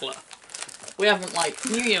white chocolate. We haven't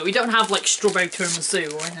we don't have strawberry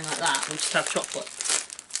tiramisu or anything like that. We just have chocolate.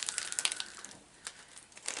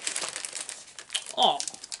 Oh,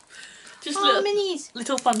 just minis.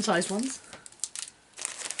 little fun-sized ones.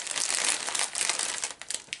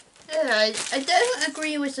 I don't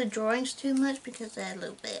agree with the drawings too much because they're a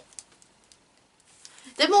little bit.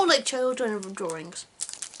 They're more like children drawings.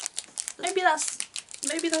 Maybe that's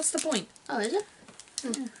the point. Oh, is it?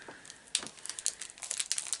 Yeah.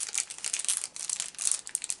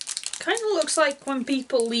 Kind of looks like when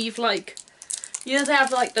people leave they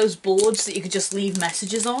have those boards that you could just leave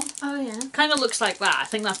messages on. Oh yeah. Kind of looks like that. I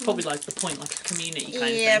think that's probably the point, a community kind of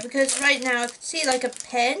thing. Yeah, because right now I can see a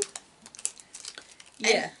pen.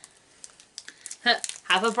 Yeah.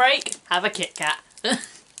 Have a break, have a Kit Kat.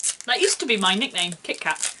 That used to be my nickname, Kit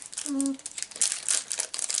Kat.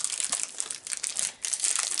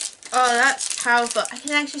 Oh, that's powerful. I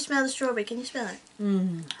can actually smell the strawberry. Can you smell it?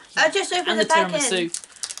 I just opened the packet.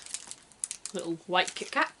 Tiramisu. Little white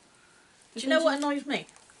Kit Kat. Do you know what annoys me?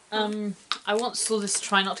 I once saw this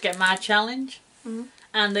Try Not to Get Mad challenge,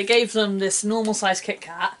 and they gave them this normal size Kit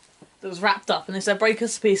Kat that was wrapped up, and they said break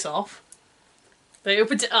us a piece off. They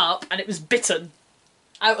opened it up, and it was bitten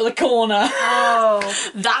out of the corner. Oh.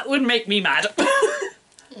 That would make me mad.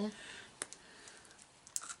 Yeah.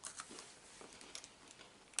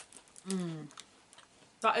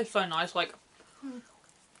 That is so nice.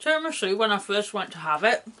 tiramisu, when I first went to have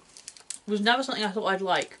it, was never something I thought I'd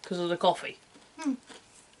like because of the coffee.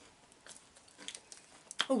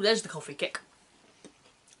 Oh, there's the coffee kick.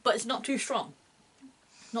 But it's not too strong.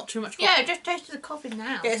 Not too much coffee. Yeah, I just tasted the coffee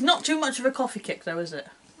now. Yeah, it's not too much of a coffee kick though, is it?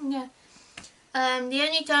 Yeah. The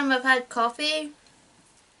only time I've had coffee,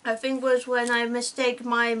 I think, was when I mistook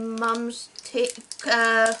my mum's tea,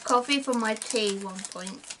 coffee for my tea one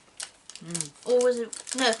point. Or was it?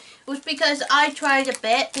 No, it was because I tried a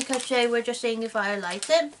bit because they were just seeing if I liked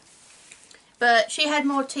it. But she had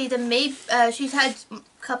more tea than me. She's had a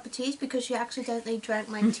cup of teas because she accidentally drank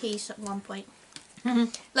my tea at one point.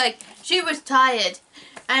 Like, she was tired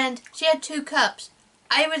and she had 2 cups.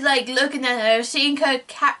 I was like looking at her, seeing her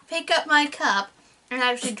pick up my cup and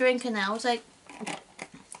actually drinking it. I was like,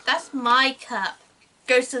 that's my cup.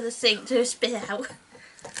 Goes to the sink to spit out.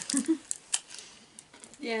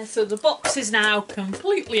 Yeah, so the box is now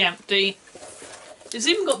completely empty. It's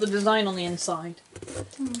even got the design on the inside,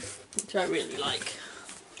 which I really like.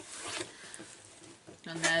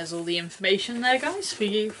 And there's all the information there, guys, for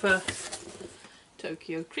you for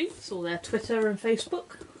Tokyo Treats, all their Twitter and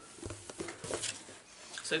Facebook.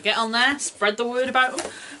 So get on there, spread the word about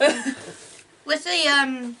them. With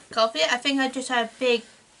the coffee, I think I just had a big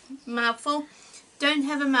mouthful. Don't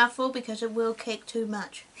have a mouthful because it will kick too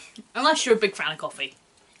much. Unless you're a big fan of coffee.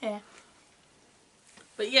 Yeah.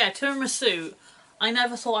 But yeah, tiramisu. I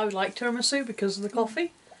never thought I would like tiramisu because of the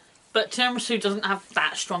coffee. But tiramisu doesn't have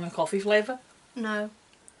that strong a coffee flavour. No.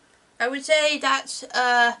 I would say that's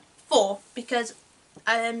 4 because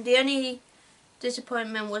the only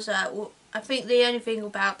disappointment was that I think the only thing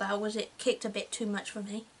about that was it kicked a bit too much for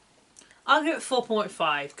me. I'll give it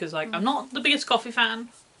 4.5 because like I'm not the biggest coffee fan,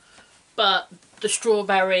 but the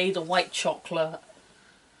strawberry, the white chocolate,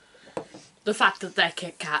 the fact that they're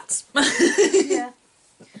Kit Kats. Yeah.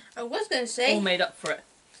 I was going to say... all made up for it.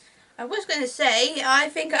 I was going to say, I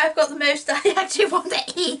think I've got the most I actually want to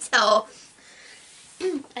eat of.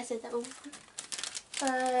 I said that all.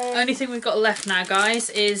 Only thing we've got left now, guys,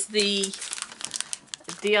 is the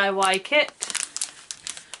DIY kit.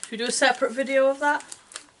 Should we do a separate video of that?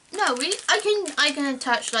 No, I can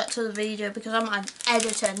attach that to the video because I'm an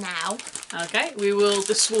editor now. Okay,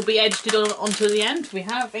 this will be edited onto the end. We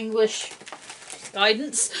have English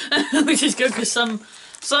guidance, which is good because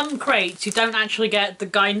some crates you don't actually get the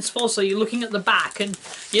guidance for, so you're looking at the back and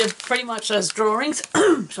you're pretty much there's drawings.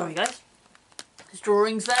 Sorry guys. There's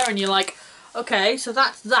drawings there and you're like, okay, so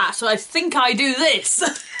that's that, so I think I do this.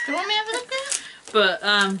 Do you want me to have a look at it? But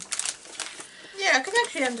yeah, I can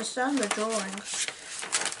actually understand the drawings.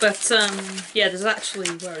 But yeah, there's actually,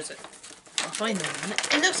 where is it? I'll find them in a minute.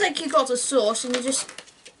 It looks like you got a sauce and you just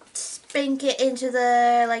spink it into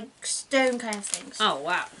the like stone kind of things. Oh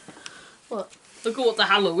wow. What? Look at what the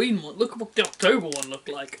Halloween one, look at what the October one looked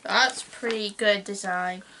like. That's pretty good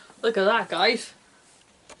design. Look at that, guys.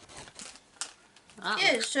 That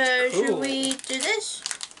Yeah, looks so cool. should we do this?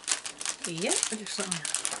 Yeah, just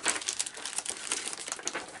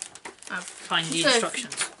find the So-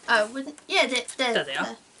 instructions. Yeah, There they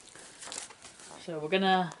are. So we're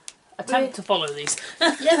gonna attempt to follow these.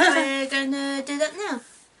 Yeah, we're gonna do that now.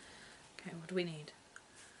 Okay, what do we need?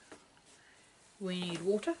 We need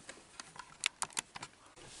water.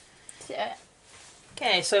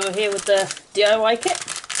 Okay, so we're here with the DIY kit.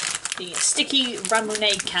 The sticky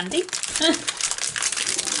ramonade candy.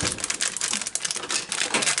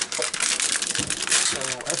 So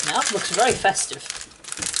we'll open it up. Looks very festive.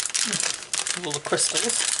 With all the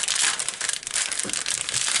crystals.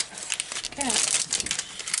 Okay.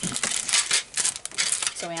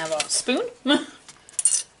 So we have our spoon.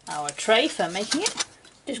 Our tray for making it.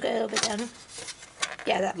 Just go a little bit down.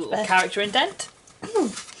 Yeah, that's Little better. character indent.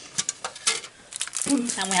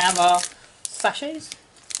 And we have our sachets.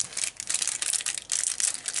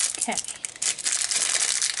 Okay.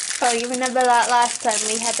 Oh, you remember that last time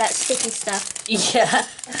we had that sticky stuff? Yeah.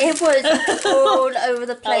 It was all over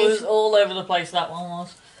the That place. was all over the place, that one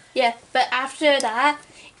was. Yeah, but after that,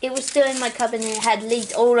 it was still in my cupboard and it had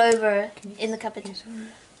leaked all over in the cupboard.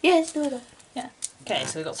 Yes, do it. Yeah. Okay,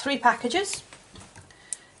 so we've got 3 packages.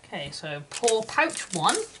 Okay, so pour pouch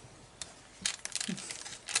 1.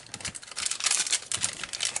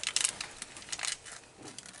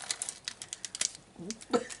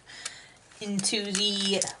 Into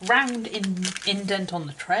the round indent on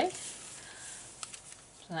the tray.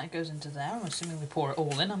 So that goes into there. I'm assuming we pour it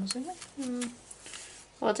all in, I'm assuming.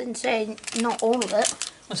 Well, I didn't say not all of it.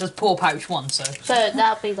 It says pour pouch 1, so. So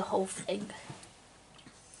that'll be the whole thing.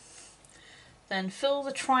 Then fill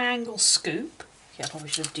the triangle scoop. Yeah, I probably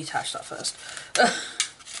should have detached that first.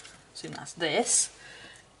 Assume that's this.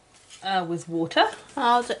 with water.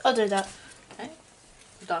 I'll do that. Okay.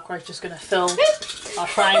 Darkrai's just going to fill our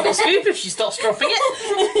triangle scoop if she stops dropping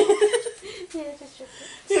it. Yeah, just drop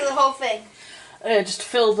it. So the whole thing? Just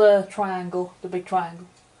fill the triangle, the big triangle.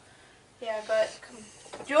 Yeah, I got it. Come on.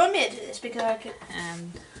 Do you want me to do this? Because I could...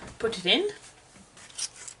 And put it in.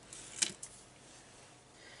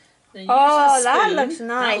 Then use Oh, the that spoon. looks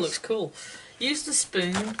nice. That looks cool. Use the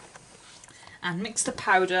spoon and mix the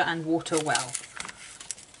powder and water well.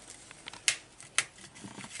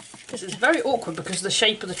 This is very awkward because of the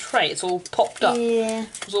shape of the tray. It's all popped up. Yeah.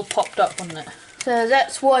 It was all popped up, wasn't it? So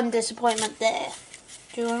that's one disappointment there.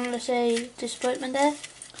 Do you want to say disappointment there?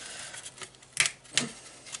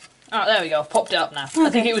 Oh, there we go. I've popped it up now. Okay. I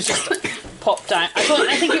think it was just popped out.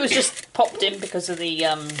 I think it was just popped in because of the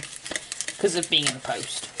being in the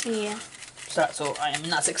post. Yeah. So that's all. I mean,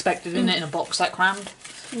 that's expected, isn't it, in a box that crammed?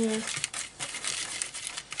 Yeah.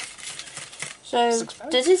 So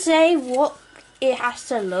does it say what it has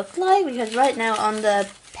to look like? Because right now on the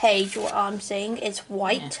page, what I'm seeing is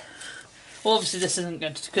white. Yeah. Well, obviously this isn't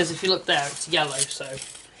going to, because if you look there, it's yellow. So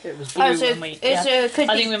it was blue. Oh, so, when we, yeah. so it could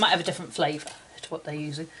I be... think we might have a different flavour to what they're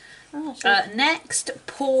using. Oh, so Next,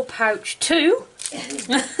 pour pouch 2.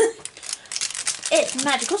 it's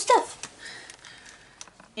magical stuff.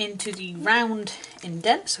 Into the round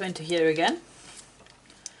indent, so into here again.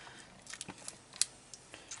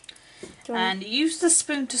 And use the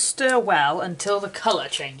spoon to stir well until the colour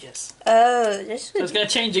changes. Oh, this So it's going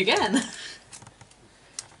to change again.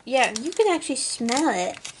 Yeah, you can actually smell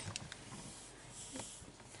it.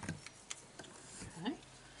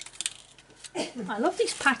 Okay. I love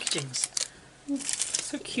these packagings.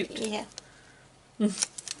 So cute. Yeah.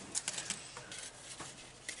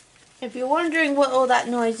 If you're wondering what all that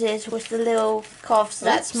noise is with the little coughs,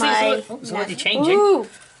 that's see, my... it's already changing. Ooh.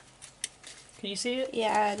 Can you see it?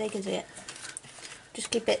 Yeah, they can see it. Just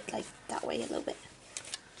keep it like that way a little bit.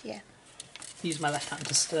 Yeah. Use my left hand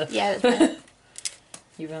to stir. Yeah, that's better.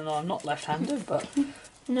 Even though I'm not left-handed, but...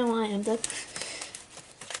 No, I am though.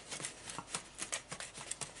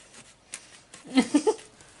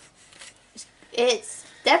 It's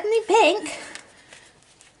definitely pink.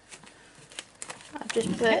 I've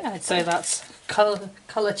just put... Yeah, I'd say that's colour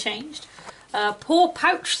changed. Pour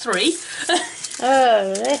pouch 3.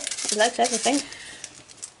 Oh, it likes everything.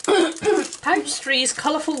 Pouch 3's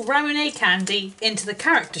colourful Ramune candy into the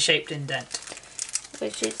character-shaped indent.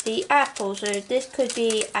 Which is the apple, so this could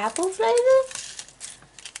be apple flavour?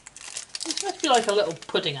 It must be like a little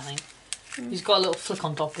pudding, I think. He's got a little flick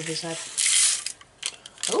on top of his head.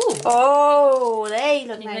 Ooh. Oh, they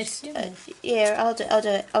look Can you nice. see them? Yeah, I'll do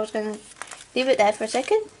it. I was going to leave it there for a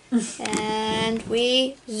second. And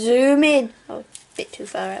we zoom in. Oh, a bit too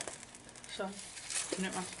far up. So, turn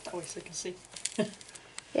it around that way so they can see.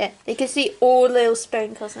 Yeah, they can see all the little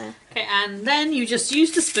sprinkles now. Okay, and then you just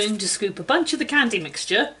use the spoon to scoop a bunch of the candy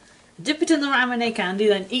mixture, dip it in the Ramune candy,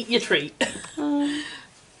 then eat your treat. Do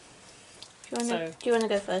you want to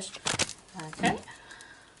go first? Okay.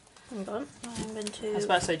 Hang on. I'm going to... I was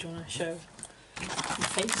about to say, do you want to show your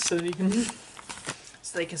face so you can,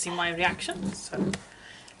 so they can see my reaction? So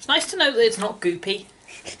it's nice to know that it's not goopy.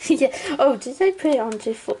 Yeah. Oh, did they put it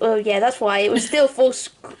onto full... Oh, yeah, that's why. It was still full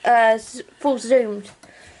zoomed.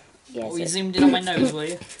 Yes. Oh, you zoomed in on my nose, were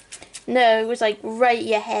you? No, it was like right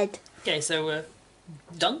your head. Okay, so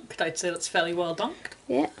dunked. I'd say that's fairly well dunked.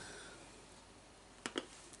 Yeah.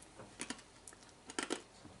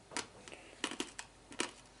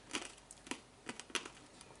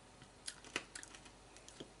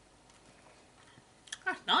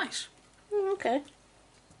 That's nice. Okay.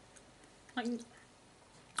 Like,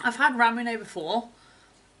 I've had Ramune before.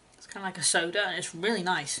 It's kind of like a soda, and it's really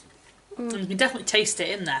nice. And you can definitely taste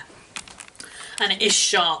it in there. And it is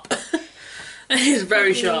sharp. It is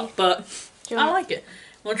very sharp, but I like it.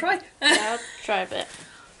 Want to try? I'll try a bit.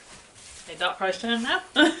 Okay, Darkrai's turn now.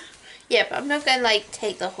 Yeah, but I'm not going to like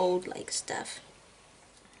take the whole like stuff.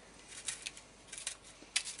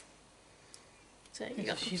 So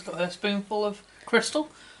She's got her spoonful of crystal.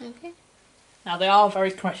 Okay. Now they are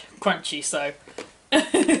very crunchy, so...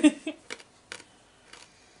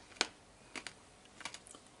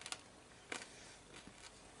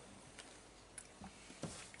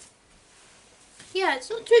 Yeah, it's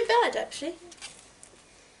not too bad actually.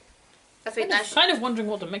 I think I'm that's kind of wondering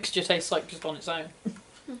what the mixture tastes like just on its own.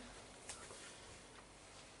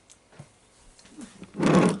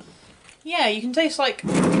 Yeah, you can taste like...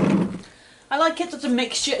 I like it that the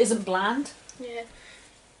mixture isn't bland. yeah.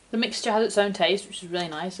 The mixture has its own taste, which is really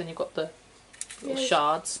nice, and you've got the little Yes.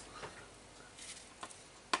 shards.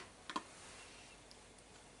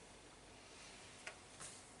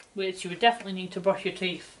 Which you would definitely need to brush your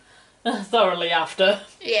teeth thoroughly after.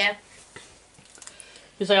 Yeah.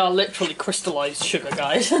 Because they are literally crystallised sugar,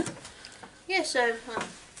 guys. Yeah, so,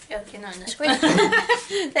 okay, not in the screen.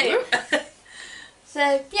 There you go.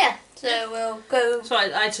 So, yeah, so we'll go. So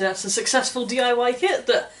I'd say that's a successful DIY kit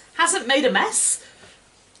that hasn't made a mess.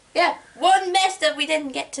 Yeah, one mess that we didn't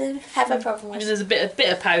get to have a problem I mean, with. there's a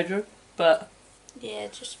bit of powder, but Yeah,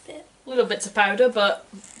 just a bit. little bits of powder, but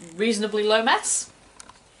reasonably low mess.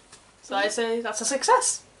 So I'd say that's a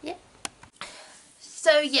success. Yeah.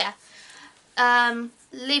 So, yeah.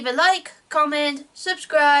 Leave a like, comment,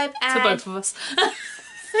 subscribe, and... To both of us.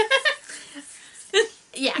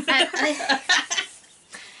 Yeah.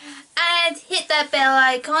 And hit that bell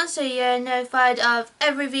icon so you're notified of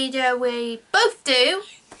every video we both do.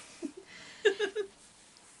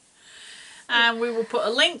 And we will put a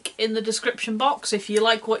link in the description box if you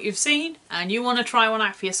like what you've seen and you want to try one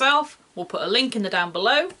out for yourself. We'll put a link in the down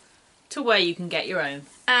below to where you can get your own.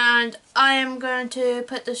 And I am going to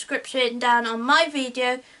put the description down on my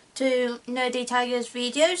video to Nerdy Tiger's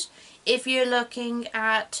videos if you're looking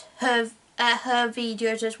at her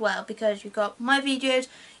videos as well, because you've got my videos,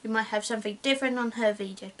 you might have something different on her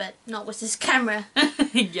videos, but not with this camera.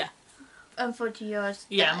 Yeah. Unfortunately yours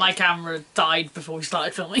Yeah, died. my camera died before we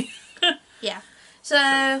started filming. Yeah.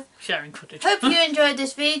 So, sharing footage. hope you enjoyed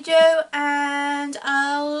this video, and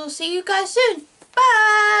I'll see you guys soon.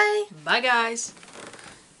 Bye! Bye guys.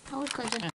 I was going to